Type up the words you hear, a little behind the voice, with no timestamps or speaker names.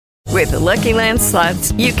With the Lucky Land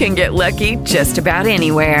Slots, you can get lucky just about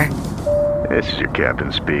anywhere. This is your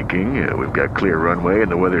captain speaking. We've got clear runway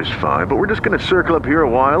and the weather's fine, but we're just going to circle up here a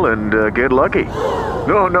while and get lucky.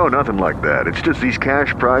 No, nothing like that. It's just these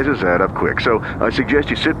cash prizes add up quick. So I suggest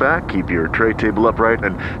you sit back, keep your tray table upright,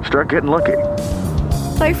 and start getting lucky.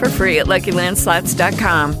 Play for free at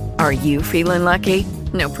LuckyLandSlots.com. Are you feeling lucky?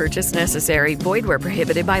 No purchase necessary. Void where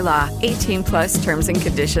prohibited by law. 18+ terms and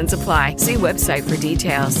conditions apply. See website for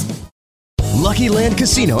details. Lucky Land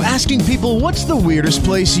Casino, asking people, what's the weirdest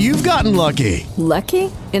place you've gotten lucky?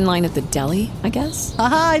 Lucky? In line at the deli, I guess?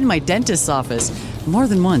 Aha, in my dentist's office. More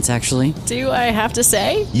than once, actually. Do I have to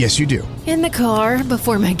say? Yes, you do. In the car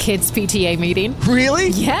before my kids' PTA meeting. Really?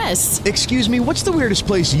 Yes. Excuse me, what's the weirdest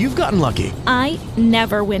place you've gotten lucky? I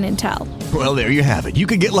never win and tell. Well, there you have it. You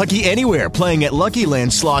can get lucky anywhere, playing at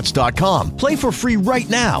LuckyLandSlots.com. Play for free right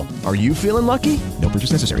now. Are you feeling lucky? No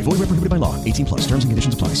purchase necessary. Void where prohibited by law. 18+. Terms and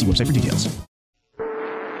conditions apply. See website for details.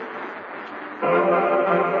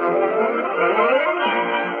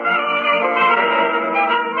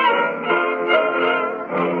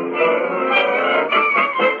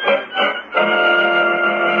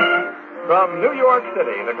 From New York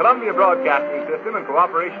City, the Columbia Broadcasting System, in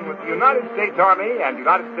cooperation with the United States Army and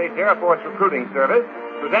United States Air Force Recruiting Service,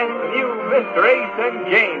 presents the new Mr. Ace and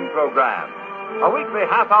Jane program, a weekly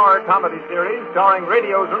half-hour comedy series starring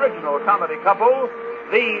radio's original comedy couple,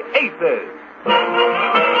 the Aces.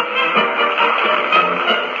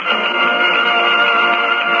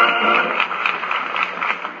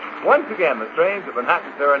 Once again, the strains of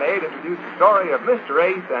Manhattan Serenade introduce the story of Mr.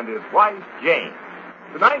 Ace and his wife, Jane.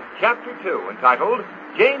 Tonight's Chapter 2, entitled,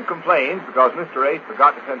 Jane Complains Because Mr. Ace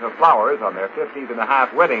Forgot to Send Her Flowers on their 15th and a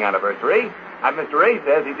half wedding anniversary, and Mr. Ace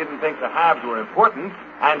says he didn't think the halves were important,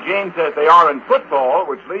 and Jane says they are in football,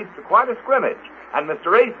 which leads to quite a scrimmage, and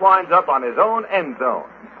Mr. Ace winds up on his own end zone.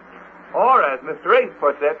 Or, as Mr. Ace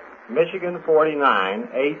puts it, Michigan 49,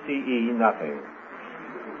 ACE nothing.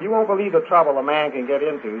 You won't believe the trouble a man can get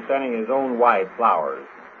into sending his own wife flowers.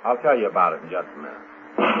 I'll tell you about it in just a minute.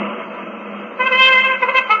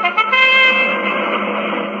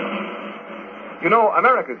 You know,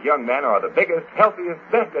 America's young men are the biggest, healthiest,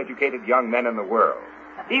 best-educated young men in the world.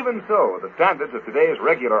 Even so, the standards of today's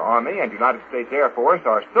regular Army and United States Air Force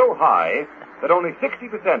are so high that only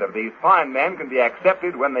 60% of these fine men can be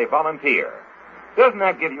accepted when they volunteer. Doesn't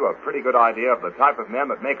that give you a pretty good idea of the type of men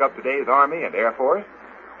that make up today's Army and Air Force?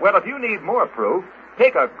 Well, if you need more proof,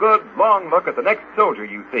 take a good, long look at the next soldier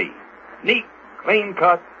you see. Neat,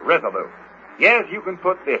 clean-cut, resolute. Yes, you can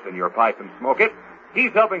put this in your pipe and smoke it.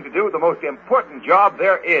 He's helping to do the most important job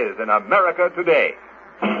there is in America today.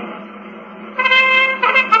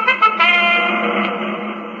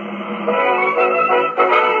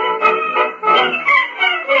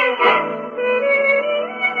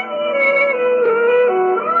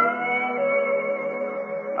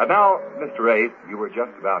 And now, Mr. Ace, you were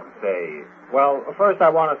just about to say... Well, first I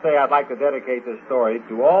want to say I'd like to dedicate this story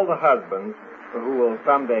to all the husbands who will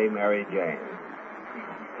someday marry Jane.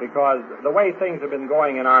 Because the way things have been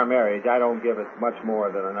going in our marriage, I don't give it much more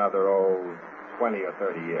than another, 20 or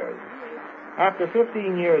 30 years. After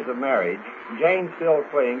 15 years of marriage, Jane still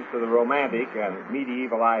clings to the romantic and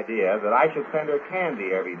medieval idea that I should send her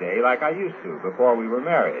candy every day like I used to before we were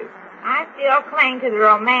married. I still cling to the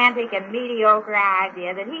romantic and mediocre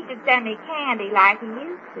idea that he should send me candy like he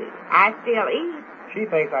used to. I still eat. She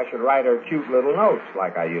thinks I should write her cute little notes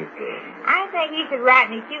like I used to. I think he should write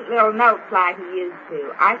me cute little notes like he used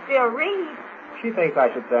to. I still read. She thinks I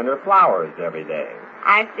should send her flowers every day.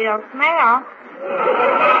 I still smell.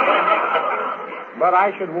 But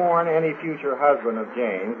I should warn any future husband of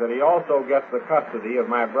Jane's that he also gets the custody of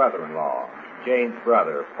my brother-in-law, Jane's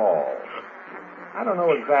brother, Paul. I don't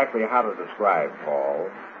know exactly how to describe Paul.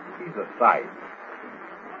 He's a sight.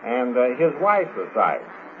 And his wife's a sight.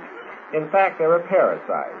 In fact, they're a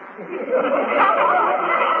parasite.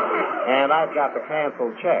 And I've got the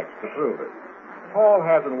canceled checks to prove it. Paul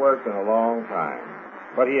hasn't worked in a long time,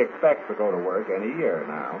 but he expects to go to work any year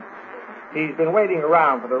now. He's been waiting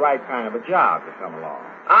around for the right kind of a job to come along.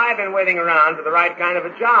 I've been waiting around for the right kind of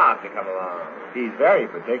a job to come along. He's very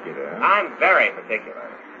particular. I'm very particular.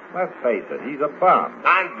 Let's face it, he's a bum.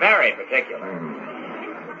 I'm very particular.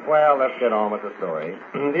 Well, let's get on with the story.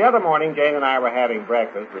 The other morning, Jane and I were having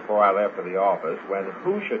breakfast before I left for the office when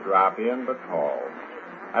who should drop in but Paul.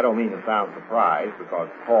 I don't mean to sound surprised because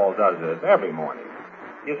Paul does this every morning.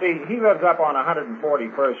 You see, he lives up on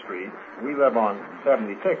 141st Street. We live on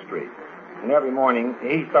 76th Street. And every morning,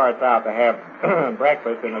 he starts out to have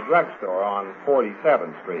breakfast in a drugstore on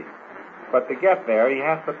 47th Street. But to get there, he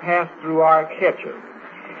has to pass through our kitchen.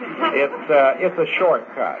 It's a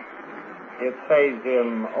shortcut. It saves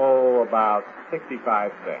him, about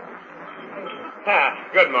 65 cents.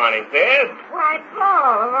 Good morning, sis. Why,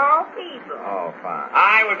 Paul, of all people. Oh, fine.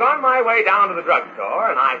 I was on my way down to the drugstore,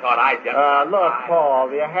 and I thought I'd just... Look, Paul,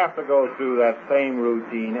 you have to go through that same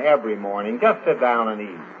routine every morning. Just sit down and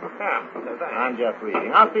eat. I'm just leaving.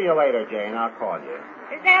 I'll see you later, Jane. I'll call you.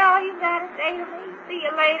 Is that all you got to say to me? See you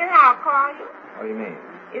later, I'll call you. What do you mean?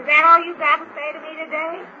 Is that all you got to say to me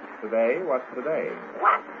today? Today? What's today?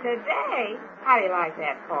 What's today? How do you like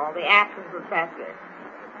that, Paul? The absent professor.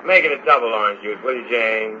 Make it a double orange juice, will you,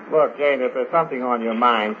 Jane? Look, Jane, if there's something on your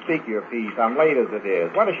mind, speak your piece. I'm late as it is.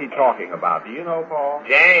 What is she talking about? Do you know, Paul?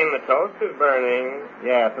 Jane, the toast is burning.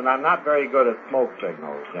 Yes, and I'm not very good at smoke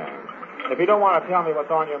signals, Jane. If you don't want to tell me what's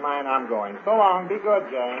on your mind, I'm going. So long. Be good,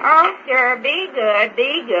 Jane. Oh, sure. Be good.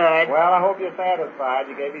 Be good. Well, I hope you're satisfied.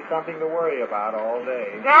 You gave me something to worry about all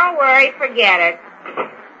day. Don't worry. Forget it.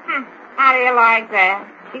 How do you like that?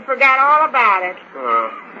 He forgot all about it. Oh,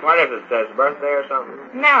 what is it, sis? Birthday or something?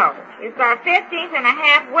 No. It's our 15th and a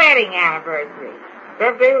half wedding anniversary.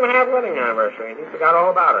 15th and a half wedding anniversary. He forgot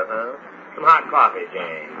all about it, huh? Some hot coffee,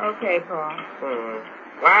 Jane. Okay, Paul.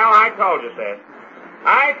 Well, I told you, sis.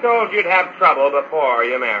 I told you'd have trouble before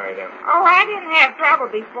you married him. Oh, I didn't have trouble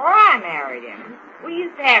before I married him. We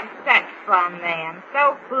used to have such fun then.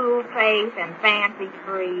 So fool-faced and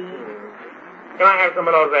fancy-free. Can I have some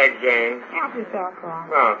of those eggs, Jane? Help yourself, Paul.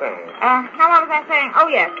 Oh, thanks. What was I saying? Oh,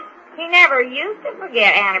 yes. He never used to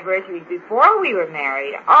forget anniversaries before we were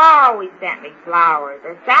married. Always sent me flowers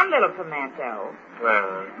or some little pimento.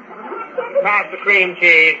 Well, pass the cream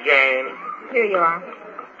cheese, Jane. Here you are.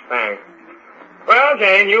 Thanks. Well,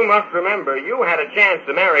 Jane, you must remember you had a chance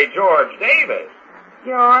to marry George Davis.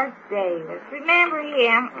 George Davis. Remember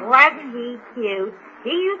him? Wasn't he cute? He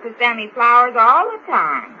used to send me flowers all the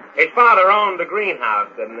time. His father owned the greenhouse,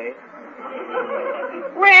 didn't he?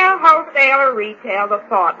 Well, wholesale or retail, the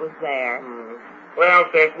thought was there. Well,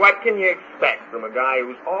 sis, what can you expect from a guy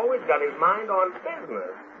who's always got his mind on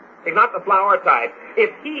business? He's not the flower type.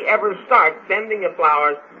 If he ever starts sending you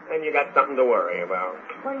flowers, then you got something to worry about.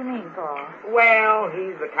 What do you mean, Paul? Well,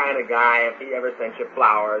 he's the kind of guy, if he ever sent you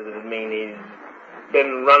flowers, it'd mean he's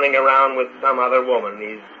been running around with some other woman.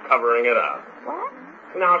 He's covering it up. What?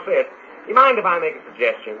 Now, sis, you mind if I make a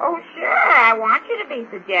suggestion? Oh, sure. I want you to be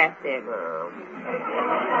suggestive.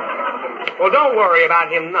 Well, don't worry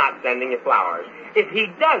about him not sending you flowers. If he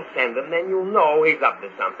does send them, then you'll know he's up to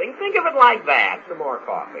something. Think of it like that. Some more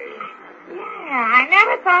coffee. Yeah, I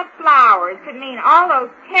never thought flowers could mean all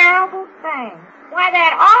those terrible things. Why,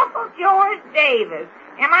 that awful George Davis.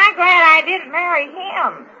 Am I glad I didn't marry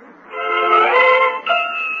him?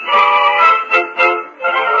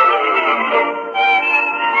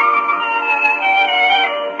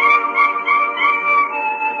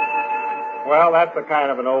 Well, that's the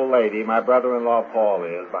kind of an old lady my brother-in-law Paul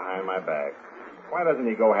is behind my back. Why doesn't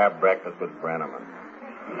he go have breakfast with Brenneman?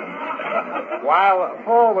 While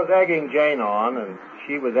Paul was egging Jane on, and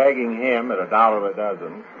she was egging him at $1 a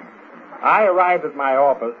dozen, I arrived at my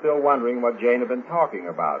office still wondering what Jane had been talking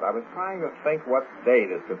about. I was trying to think what day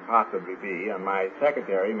this could possibly be, and my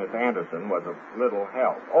secretary, Miss Anderson, was of little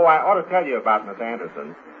help. Oh, I ought to tell you about Miss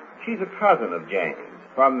Anderson. She's a cousin of Jane's,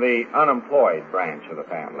 from the unemployed branch of the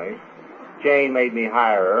family. Jane made me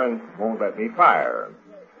hire her and won't let me fire her.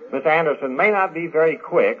 Miss Anderson may not be very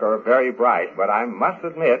quick or very bright, but I must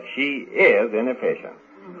admit she is inefficient.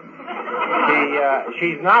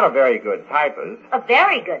 She's not a very good typist. A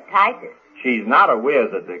very good typist. She's not a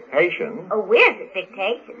whiz at dictation. A whiz at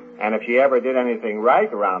dictation. And if she ever did anything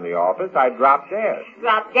right around the office, I'd drop dead.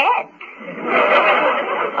 Drop dead?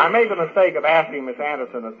 I made the mistake of asking Miss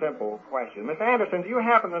Anderson a simple question. Miss Anderson, do you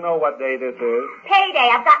happen to know what day this is? Payday.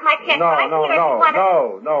 I've got my check right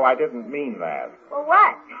here. No, I didn't mean that. Well,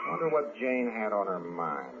 what? Wonder what Jane had on her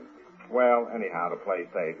mind. Well, anyhow, to play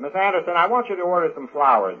safe. Miss Anderson, I want you to order some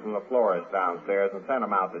flowers from the florist downstairs and send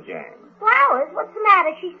them out to Jane. Flowers? What's the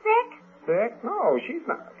matter? She's sick? Sick? No, she's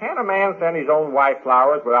not. Can't a man send his own wife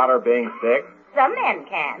flowers without her being sick? Some men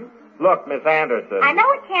can. Look, Miss Anderson. I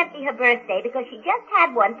know it can't be her birthday because she just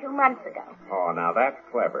had one 2 months ago. Oh, now that's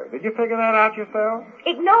clever. Did you figure that out yourself?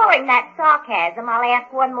 Ignoring that sarcasm, I'll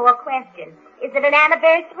ask one more question. Is it an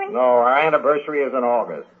anniversary? No, our anniversary is in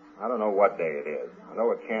August. I don't know what day it is. I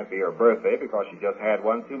know it can't be her birthday because she just had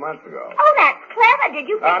one 2 months ago. Oh, that's clever. Did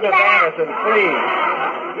you figure Miss that Anderson, please.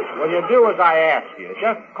 Will you do as I ask you?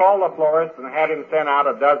 Just call the florist and have him send out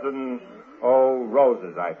a dozen,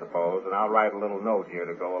 roses, I suppose, and I'll write a little note here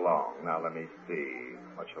to go along. Now, let me see.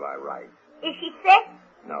 What shall I write? Is she sick?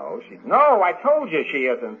 No, I told you she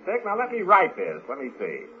isn't sick. Now, let me write this. Let me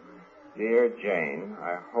see. Dear Jane,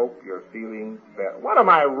 I hope you're feeling better. What am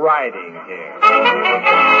I writing here?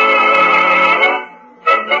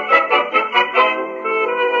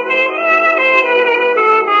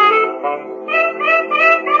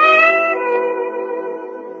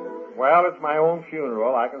 Well, it's my own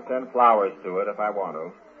funeral. I can send flowers to it if I want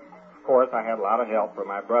to. Of course, I had a lot of help from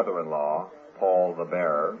my brother-in-law, Paul the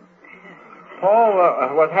bearer. Paul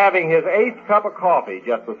was having his 8th cup of coffee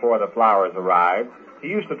just before the flowers arrived. He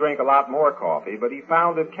used to drink a lot more coffee, but he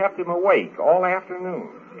found it kept him awake all afternoon.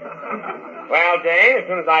 Well, Jane, as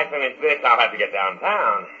soon as I finish this, I'll have to get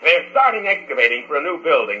downtown. They're starting excavating for a new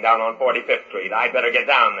building down on 45th Street. I'd better get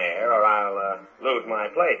down there, or I'll lose my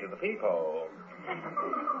place at the peephole.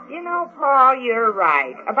 You know, Paul, you're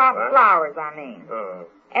right. About the flowers, I mean. Oh.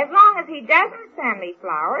 As long as he doesn't send me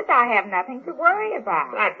flowers, I have nothing to worry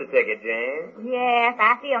about. That's the ticket, Jane. Yes,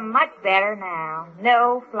 I feel much better now.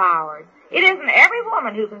 No flowers. It isn't every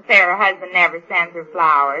woman who can say her husband never sends her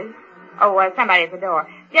flowers. Oh, somebody at the door.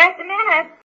 Just a minute.